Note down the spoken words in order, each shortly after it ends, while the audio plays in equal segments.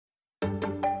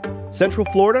Central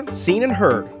Florida, seen and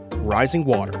heard, rising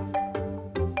water.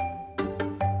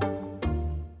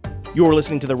 You're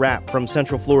listening to The Wrap from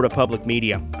Central Florida Public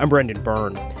Media. I'm Brendan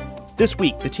Byrne. This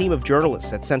week, the team of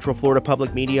journalists at Central Florida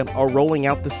Public Media are rolling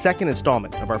out the second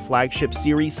installment of our flagship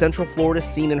series, Central Florida,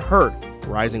 Seen and Heard,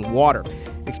 Rising Water,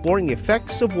 exploring the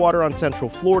effects of water on Central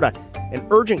Florida and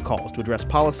urgent calls to address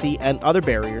policy and other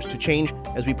barriers to change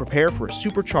as we prepare for a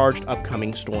supercharged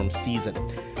upcoming storm season.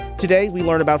 Today, we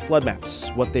learn about flood maps,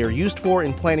 what they are used for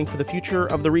in planning for the future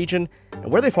of the region,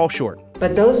 and where they fall short.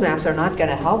 But those maps are not going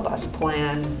to help us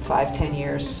plan 5-10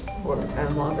 years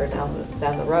and longer down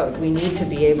the road. We need to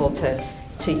be able to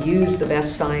use the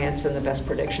best science and the best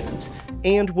predictions.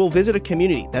 And we'll visit a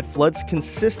community that floods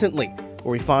consistently,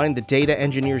 where we find the data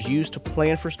engineers use to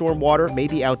plan for stormwater may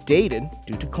be outdated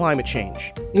due to climate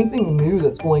change. Anything new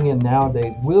that's going in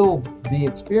nowadays will be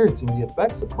experiencing the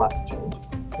effects of climate change.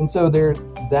 And so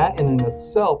that in and of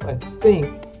itself, I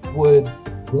think, would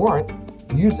warrant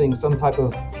using some type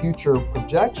of future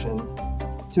projection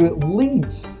to at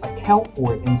least account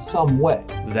for it in some way.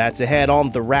 That's ahead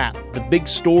on The Wrap, the big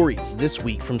stories this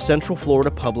week from Central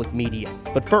Florida Public Media.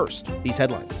 But first, these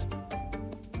headlines.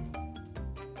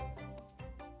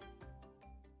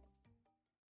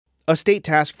 A state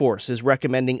task force is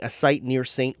recommending a site near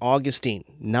St. Augustine,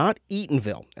 not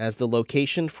Eatonville, as the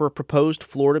location for a proposed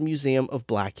Florida Museum of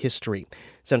Black History.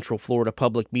 Central Florida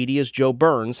Public Media's Joe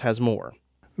Burns has more.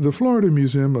 The Florida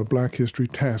Museum of Black History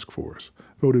Task Force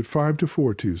voted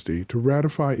 5-4 Tuesday to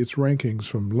ratify its rankings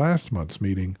from last month's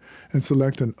meeting and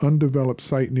select an undeveloped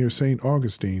site near St.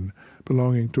 Augustine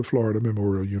belonging to Florida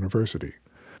Memorial University.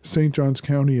 St. Johns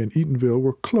County and Eatonville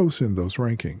were close in those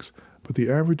rankings, but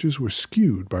the averages were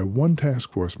skewed by one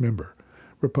task force member,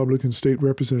 Republican State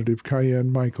Representative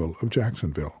Cayenne Michael of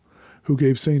Jacksonville, who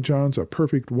gave St. John's a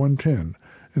perfect 110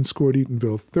 and scored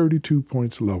Eatonville 32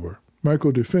 points lower.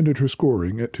 Michael defended her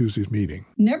scoring at Tuesday's meeting.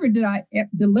 Never did I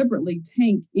deliberately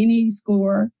tank any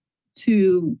score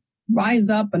to rise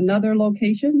up another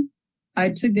location. I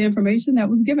took the information that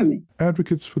was given me.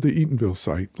 Advocates for the Eatonville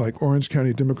site, like Orange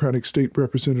County Democratic State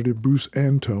Representative Bruce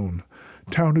Antone,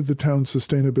 touted the town's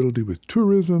sustainability with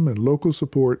tourism and local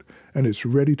support and its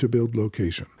ready-to-build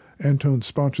location. Antone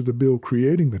sponsored the bill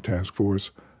creating the task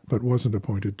force, but wasn't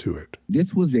appointed to it.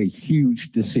 This was a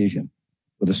huge decision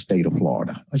for the state of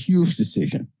Florida, a huge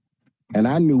decision. And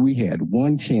I knew we had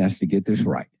one chance to get this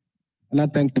right. And I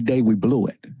think today we blew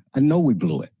it. I know we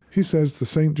blew it. He says the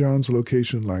St. John's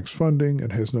location lacks funding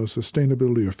and has no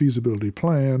sustainability or feasibility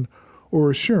plan or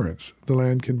assurance the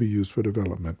land can be used for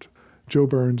development. Joe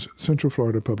Burns, Central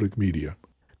Florida Public Media.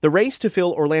 The race to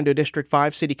fill Orlando District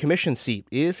 5 City Commission seat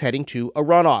is heading to a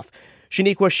runoff.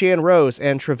 Shaniqua Shan-Rose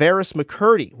and Travaris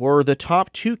McCurdy were the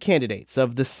top two candidates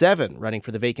of the 7 running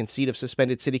for the vacant seat of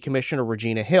suspended City Commissioner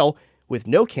Regina Hill, with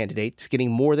no candidates getting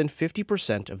more than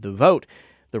 50% of the vote.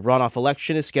 The runoff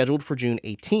election is scheduled for June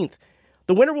 18th.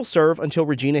 The winner will serve until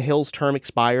Regina Hill's term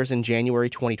expires in January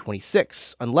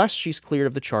 2026, unless she's cleared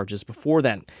of the charges before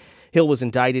then. Hill was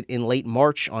indicted in late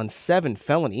March on 7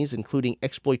 felonies, including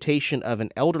exploitation of an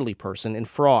elderly person and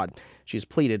fraud. She has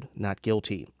pleaded not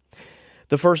guilty.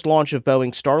 The first launch of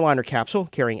Boeing's Starliner capsule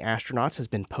carrying astronauts has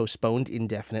been postponed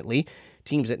indefinitely.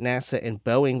 Teams at NASA and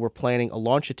Boeing were planning a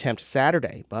launch attempt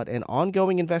Saturday, but an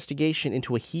ongoing investigation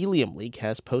into a helium leak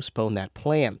has postponed that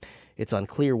plan. It's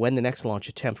unclear when the next launch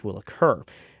attempt will occur.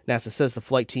 NASA says the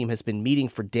flight team has been meeting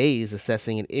for days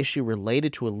assessing an issue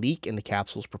related to a leak in the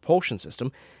capsule's propulsion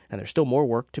system, and there's still more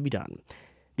work to be done.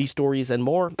 These stories and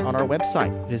more on our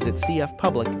website. Visit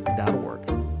cfpublic.org.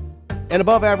 An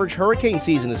above-average hurricane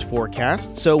season is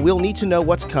forecast, so we'll need to know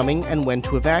what's coming and when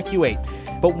to evacuate.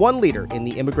 But one leader in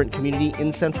the immigrant community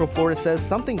in Central Florida says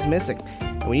something's missing,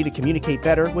 and we need to communicate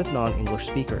better with non-English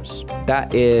speakers.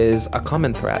 That is a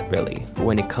common thread, really,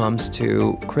 when it comes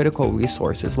to critical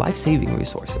resources, life-saving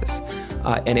resources,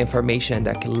 and information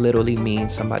that can literally mean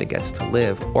somebody gets to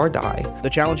live or die. The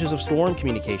challenges of storm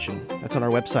communication, that's on our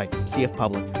website,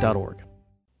 cfpublic.org.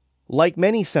 Like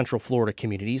many Central Florida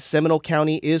communities, Seminole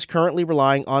County is currently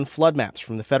relying on flood maps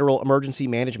from the Federal Emergency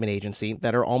Management Agency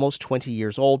that are almost 20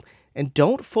 years old and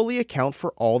don't fully account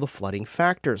for all the flooding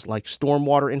factors like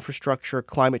stormwater infrastructure,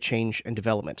 climate change, and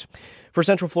development. For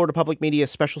Central Florida Public Media's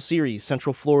special series,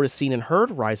 Central Florida Seen and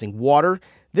Heard, Rising Water,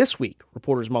 this week,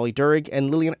 reporters Molly Durig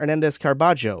and Lilian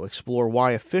Hernandez-Carbajo explore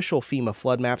why official FEMA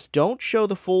flood maps don't show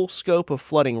the full scope of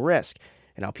flooding risk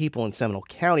and how people in Seminole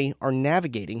County are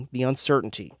navigating the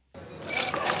uncertainty.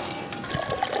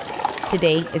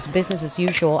 Today is business as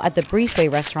usual at the Breezeway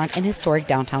restaurant in historic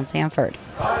downtown Sanford.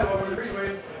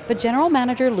 But General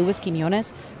Manager Luis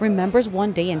Quiñones remembers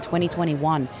one day in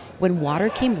 2021 when water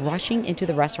came rushing into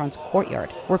the restaurant's courtyard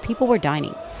where people were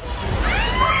dining.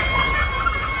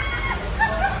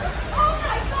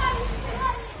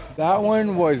 That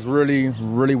one was really,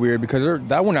 really weird because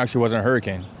that one actually wasn't a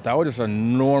hurricane. That was just a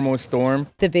normal storm.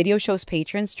 The video shows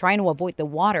patrons trying to avoid the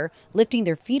water, lifting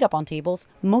their feet up on tables,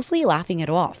 mostly laughing it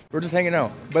off. We're just hanging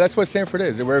out. But that's what Sanford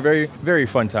is. We're a very, very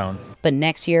fun town. But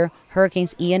next year,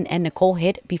 Hurricanes Ian and Nicole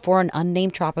hit before an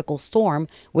unnamed tropical storm,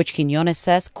 which Quiñones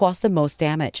says caused the most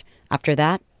damage. After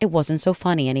that, it wasn't so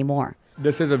funny anymore.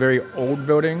 This is a very old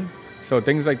building, so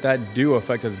things like that do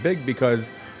affect us big because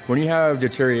when you have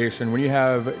deterioration, when you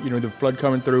have the flood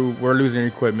coming through, we're losing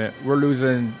equipment, we're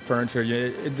losing furniture.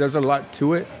 There's a lot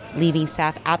to it. Leaving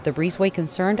staff at the breezeway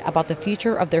concerned about the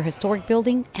future of their historic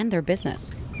building and their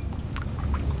business.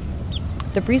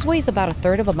 The breezeway is about a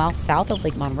third of a mile south of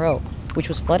Lake Monroe, which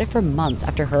was flooded for months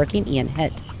after Hurricane Ian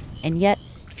hit. And yet,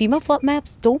 FEMA flood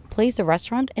maps don't place the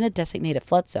restaurant in a designated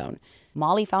flood zone.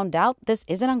 Molly found out this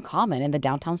isn't uncommon in the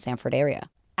downtown Sanford area.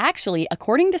 Actually,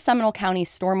 according to Seminole County's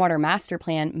Stormwater Master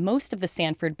Plan, most of the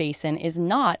Sanford Basin is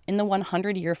not in the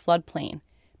 100-year floodplain.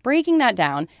 Breaking that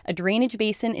down, a drainage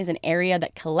basin is an area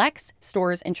that collects,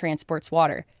 stores, and transports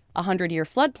water. A 100-year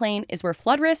floodplain is where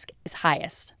flood risk is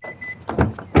highest.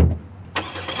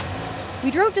 We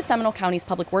drove to Seminole County's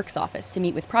Public Works office to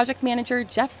meet with project manager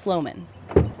Jeff Sloman.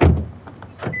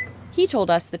 He told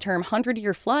us the term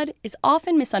 100-year flood is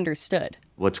often misunderstood.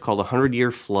 What's called a 100-year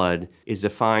flood is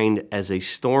defined as a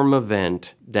storm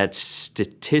event that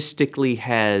statistically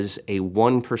has a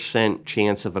 1%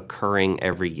 chance of occurring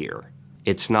every year.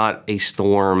 It's not a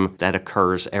storm that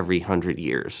occurs every 100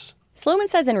 years. Sloman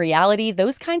says in reality,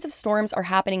 those kinds of storms are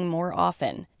happening more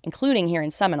often, including here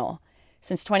in Seminole.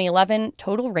 Since 2011,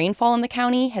 total rainfall in the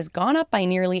county has gone up by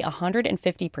nearly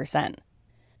 150%.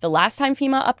 The last time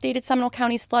FEMA updated Seminole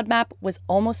County's flood map was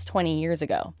almost 20 years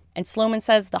ago. And Sloman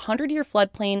says the 100-year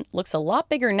floodplain looks a lot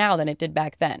bigger now than it did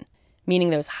back then, meaning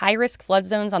those high-risk flood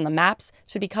zones on the maps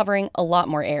should be covering a lot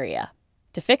more area.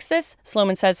 To fix this,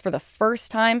 Sloman says for the first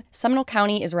time, Seminole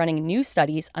County is running new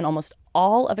studies on almost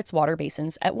all of its water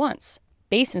basins at once.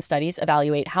 Basin studies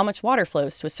evaluate how much water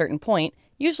flows to a certain point,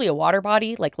 usually a water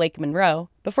body like Lake Monroe,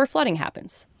 before flooding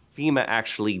happens. FEMA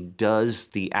actually does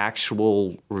the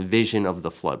actual revision of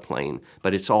the floodplain,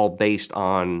 but it's all based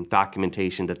on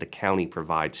documentation that the county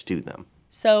provides to them.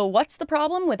 So what's the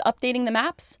problem with updating the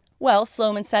maps? Well,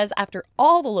 Sloman says after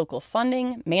all the local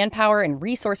funding, manpower, and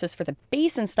resources for the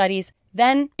basin studies,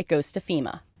 then it goes to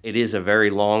FEMA. It is a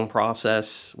very long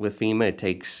process with FEMA. It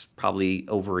takes probably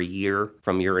over a year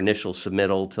from your initial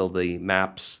submittal till the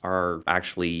maps are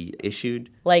actually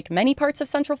issued. Like many parts of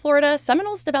Central Florida,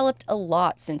 Seminole's developed a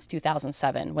lot since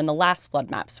 2007 when the last flood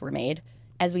maps were made.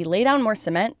 As we lay down more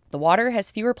cement, the water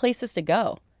has fewer places to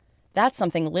go. That's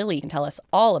something Lily can tell us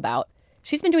all about.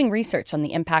 She's been doing research on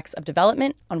the impacts of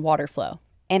development on water flow.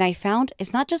 And I found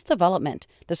it's not just development.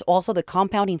 There's also the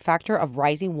compounding factor of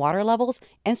rising water levels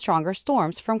and stronger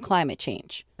storms from climate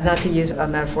change. Not to use a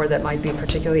metaphor that might be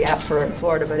particularly apt for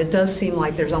Florida, but it does seem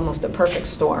like there's almost a perfect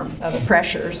storm of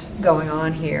pressures going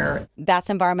on here. That's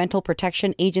Environmental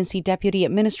Protection Agency Deputy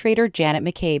Administrator Janet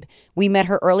McCabe. We met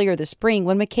her earlier this spring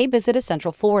when McCabe visited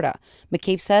Central Florida.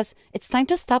 McCabe says it's time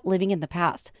to stop living in the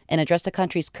past and address the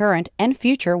country's current and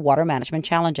future water management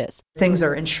challenges. Things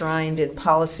are enshrined in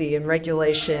policy and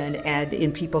regulation and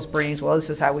in people's brains. Well,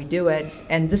 this is how we do it,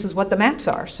 and this is what the maps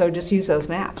are, so just use those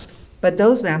maps. But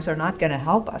those maps are not going to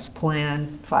help us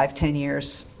plan 5-10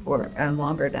 years and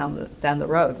longer down the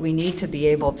road. We need to be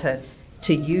able to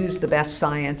use the best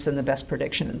science and the best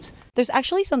predictions. There's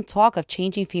actually some talk of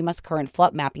changing FEMA's current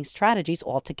flood mapping strategies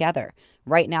altogether.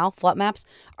 Right now, flood maps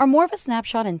are more of a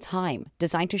snapshot in time,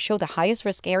 designed to show the highest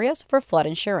risk areas for flood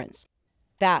insurance.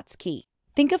 That's key.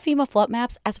 Think of FEMA flood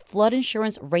maps as flood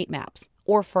insurance rate maps,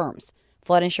 or FIRMs.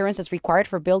 Flood insurance is required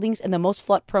for buildings in the most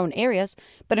flood-prone areas,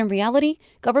 but in reality,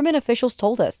 government officials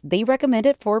told us they recommend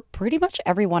it for pretty much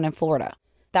everyone in Florida.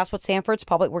 That's what Sanford's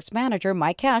Public Works Manager,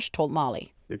 Mike Cash, told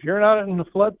Molly. If you're not in the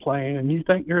floodplain and you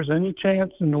think there's any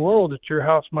chance in the world that your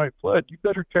house might flood, you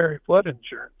better carry flood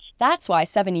insurance. That's why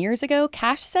 7 years ago,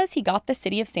 Cash says he got the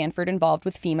city of Sanford involved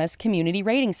with FEMA's Community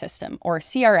Rating System, or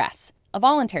CRS, a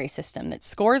voluntary system that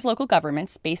scores local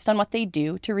governments based on what they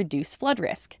do to reduce flood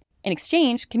risk. In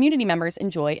exchange, community members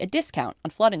enjoy a discount on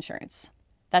flood insurance.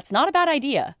 That's not a bad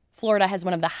idea. Florida has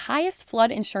one of the highest flood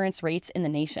insurance rates in the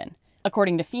nation.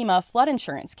 According to FEMA, flood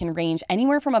insurance can range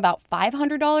anywhere from about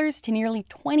 $500 to nearly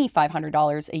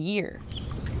 $2,500 a year.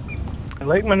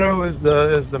 Lake Monroe is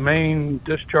the main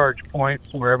discharge point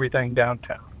for everything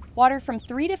downtown. Water from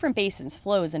 3 different basins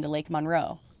flows into Lake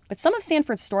Monroe. But some of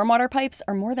Sanford's stormwater pipes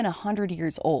are more than 100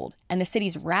 years old, and the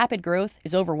city's rapid growth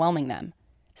is overwhelming them.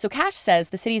 So Cash says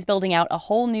the city's building out a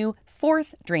whole new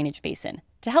 4th drainage basin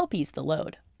to help ease the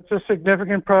load. It's a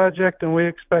significant project, and we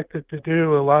expect it to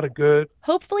do a lot of good.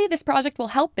 Hopefully, this project will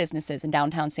help businesses in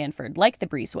downtown Sanford, like the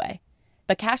Breezeway.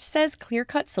 But Cash says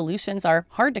clear-cut solutions are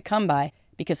hard to come by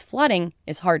because flooding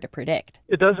is hard to predict.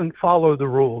 It doesn't follow the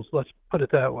rules, let's put it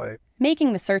that way.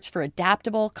 Making the search for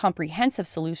adaptable, comprehensive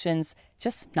solutions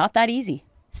just not that easy.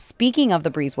 Speaking of the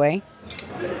Breezeway,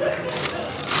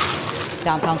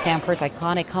 downtown Sanford's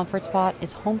iconic comfort spot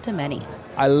is home to many.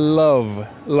 I love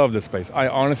this place. I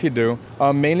honestly do.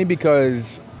 Mainly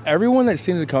because everyone that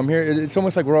seems to come here, it's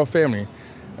almost like we're all family.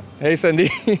 Hey, Cindy.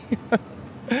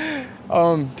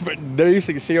 There you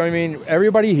see what I mean?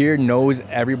 Everybody here knows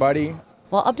everybody.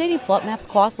 While updating flood maps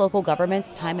costs local governments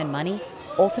time and money,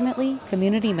 ultimately,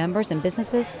 community members and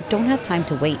businesses don't have time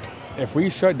to wait. If we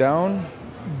shut down,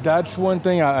 that's one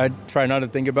thing I try not to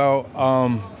think about.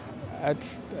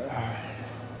 Let's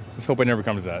hope it never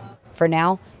comes to that. For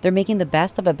now, they're making the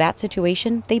best of a bad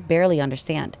situation they barely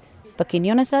understand. But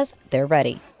Quiñones says they're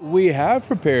ready. We have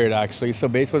prepared, actually. So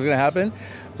basically what's going to happen,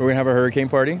 we're going to have a hurricane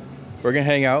party. We're going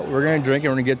to hang out. We're going to drink,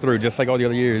 and we're going to get through, just like all the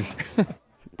other years.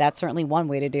 That's certainly one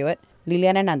way to do it.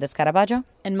 Liliana Hernandez Caraballo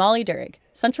and Molly Durig,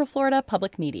 Central Florida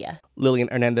Public Media. Lilian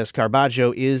Hernandez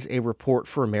Carballo is a Report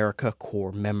for America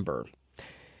Corps member.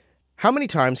 How many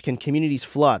times can communities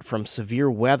flood from severe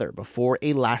weather before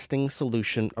a lasting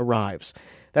solution arrives?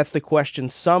 That's the question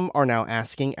some are now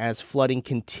asking as flooding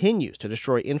continues to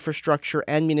destroy infrastructure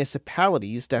and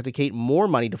municipalities dedicate more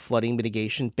money to flooding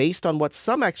mitigation based on what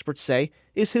some experts say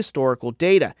is historical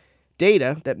data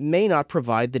that may not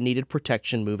provide the needed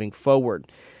protection moving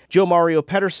forward. Joe Mario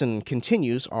Pedersen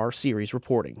continues our series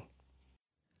reporting.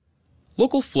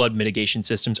 Local flood mitigation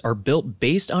systems are built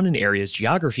based on an area's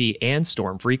geography and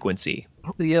storm frequency.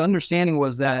 The understanding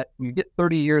was that you get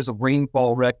 30 years of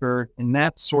rainfall record, and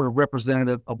that's sort of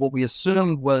representative of what we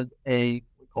assumed was a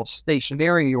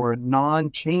stationary or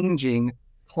non-changing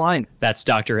climate. That's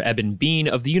Dr. Eben Bean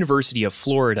of the University of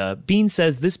Florida. Bean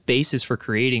says this basis for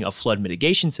creating a flood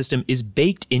mitigation system is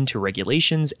baked into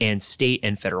regulations and state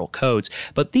and federal codes.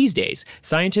 But these days,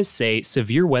 scientists say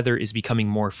severe weather is becoming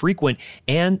more frequent,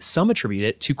 and some attribute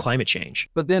it to climate change.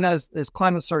 But then as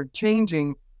climate started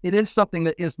changing, it is something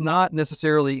that is not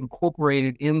necessarily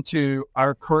incorporated into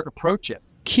our current approach yet.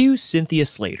 Cue Cynthia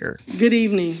Slater. Good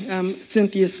evening. I'm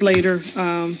Cynthia Slater,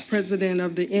 president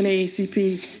of the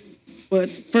NAACP, but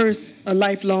first a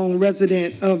lifelong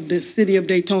resident of the city of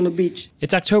Daytona Beach.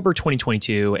 It's October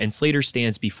 2022, and Slater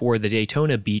stands before the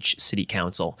Daytona Beach City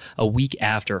Council a week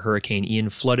after Hurricane Ian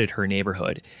flooded her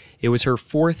neighborhood. It was her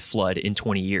 4th flood in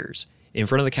 20 years. In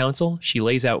front of the council, she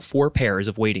lays out 4 pairs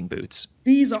of wading boots.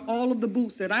 These are all of the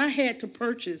boots that I had to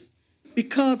purchase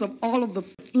because of all of the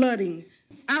flooding.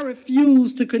 I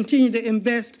refuse to continue to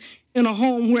invest in a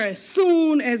home where as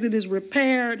soon as it is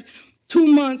repaired, 2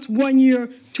 months, 1 year,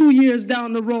 2 years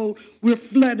down the road, we're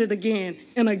flooded again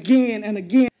and again and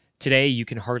again. Today, you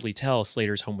can hardly tell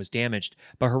Slater's home was damaged,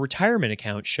 but her retirement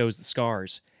account shows the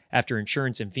scars. After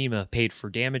insurance and FEMA paid for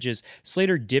damages,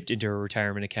 Slater dipped into her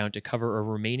retirement account to cover a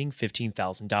remaining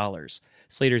 $15,000.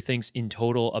 Slater thinks in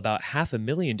total about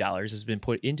 $500,000 has been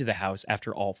put into the house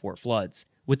after all 4 floods.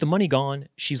 With the money gone,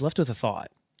 she's left with a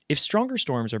thought. If stronger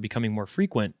storms are becoming more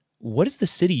frequent, what is the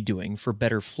city doing for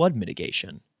better flood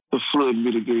mitigation? The flood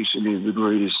mitigation is the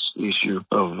greatest issue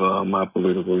of my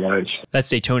political life. That's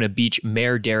Daytona Beach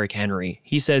Mayor Derek Henry.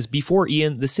 He says before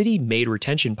Ian, the city made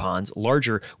retention ponds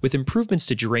larger with improvements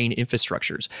to drain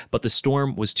infrastructures, but the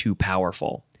storm was too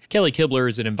powerful. Kelly Kibler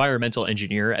is an environmental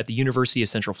engineer at the University of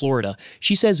Central Florida.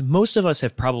 She says most of us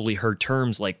have probably heard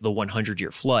terms like the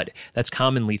 100-year flood. That's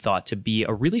commonly thought to be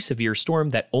a really severe storm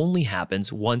that only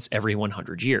happens once every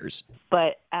 100 years.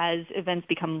 But as events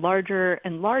become larger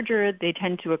and larger, they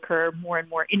tend to occur more and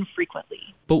more infrequently.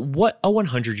 But what a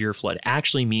 100-year flood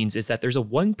actually means is that there's a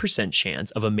 1%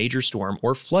 chance of a major storm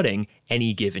or flooding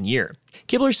any given year.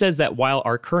 Kibler says that while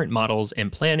our current models and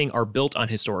planning are built on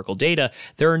historical data,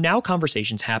 there are now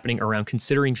conversations happening around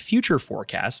considering future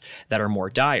forecasts that are more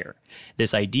dire.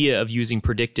 This idea of using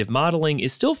predictive modeling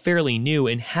is still fairly new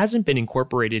and hasn't been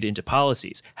incorporated into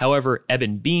policies. However,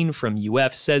 Eben Bean from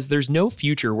UF says there's no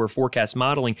future where forecast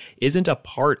modeling isn't a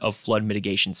part of flood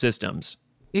mitigation systems.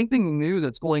 Anything new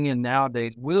that's going in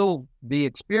nowadays will be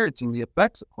experiencing the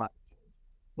effects of climate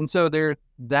change. And so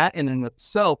that in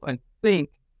itself, I think,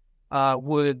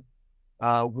 would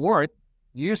warrant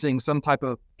using some type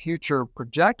of future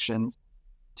projections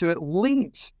to at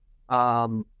least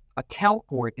account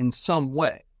for it in some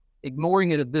way.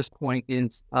 Ignoring it at this point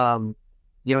is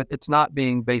it's not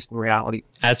being based in reality.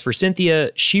 As for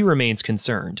Cynthia, she remains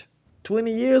concerned.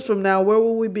 20 years from now, where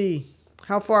will we be?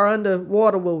 How far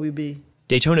underwater will we be?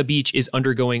 Daytona Beach is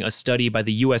undergoing a study by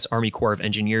the U.S. Army Corps of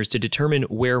Engineers to determine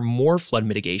where more flood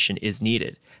mitigation is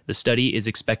needed. The study is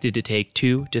expected to take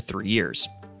 2 to 3 years.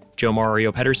 Joe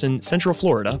Mario Pedersen, Central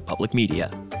Florida Public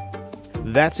Media.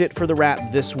 That's it for The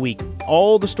Wrap this week.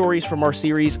 All the stories from our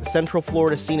series, Central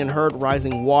Florida Seen and Heard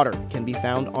Rising Water, can be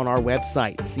found on our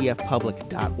website,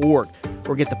 cfpublic.org,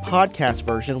 or get the podcast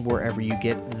version wherever you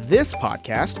get this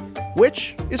podcast,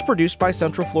 which is produced by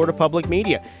Central Florida Public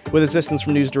Media, with assistance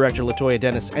from News Director Latoya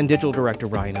Dennis and Digital Director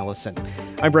Ryan Ellison.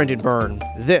 I'm Brendan Byrne.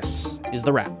 This is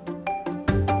The Wrap.